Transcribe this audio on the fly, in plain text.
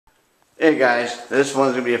Hey guys, this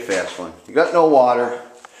one's gonna be a fast one. You got no water.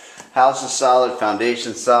 House is solid,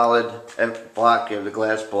 foundation solid. Block, you have the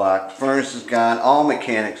glass block. Furnace is gone. All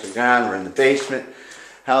mechanics are gone. We're in the basement.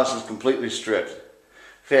 House is completely stripped.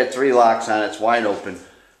 If had 3 locks on it, it's wide open.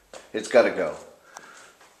 It's got to go.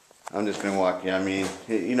 I'm just gonna walk you. I mean,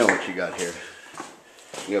 you know what you got here.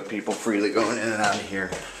 You got people freely going in and out of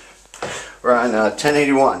here. We're on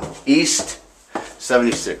 1081 East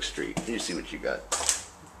 76th Street. You see what you got.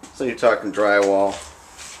 So you're talking drywall,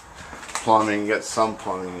 plumbing. You got some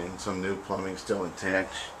plumbing and some new plumbing still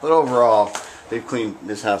intact. But overall, they've cleaned.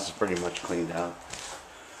 This house is pretty much cleaned out.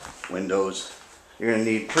 Windows. You're going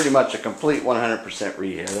to need pretty much a complete 100%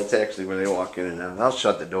 rehab. That's actually where they walk in and out. I'll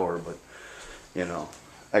shut the door, but you know,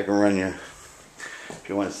 I can run you if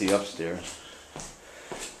you want to see upstairs.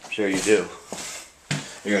 I'm sure you do.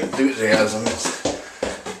 Your enthusiasm is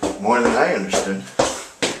more than I understood.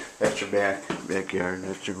 That's your backyard.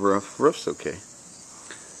 That's your roof. Roof's okay.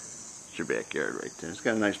 It's your backyard right there. It's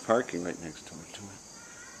got a nice parking right next to it.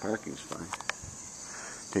 Parking's fine.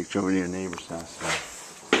 Takes you over to your neighbor's house.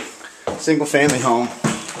 Single family home,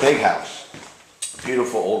 big house.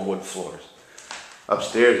 Beautiful old wood floors.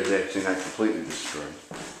 Upstairs is actually not completely destroyed.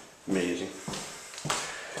 Amazing.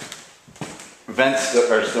 Vents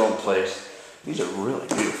are still in place. These are really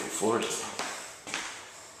beautiful floors.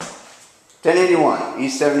 1081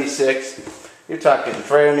 East 76. You're talking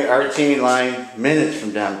right on the RT line, minutes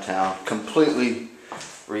from downtown. Completely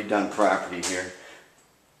redone property here.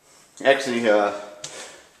 Actually,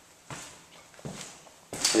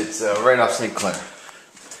 it's right off St. Clair.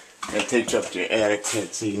 That takes you up to your attic.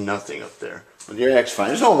 Can't see nothing up there. But your attic's fine.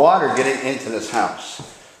 There's no water getting into this house.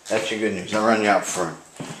 That's your good news. I'll run you out front.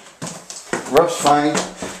 Roof's fine.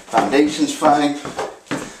 Foundation's fine.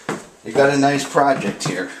 You got a nice project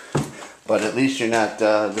here. But at least you're not,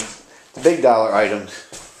 the big dollar items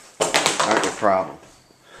aren't your problem.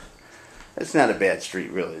 It's not a bad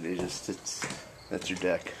street really. That's your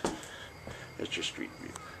deck. That's your street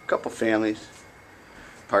view. A couple families.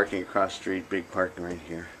 Parking across the street, big parking right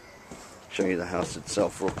here. Show you the house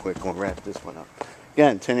itself real quick. We'll wrap this one up.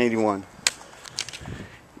 Again, 1081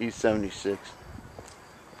 East 76.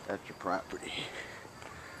 That's your property.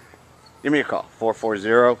 Give me a call,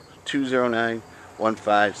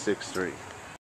 440-209-1563.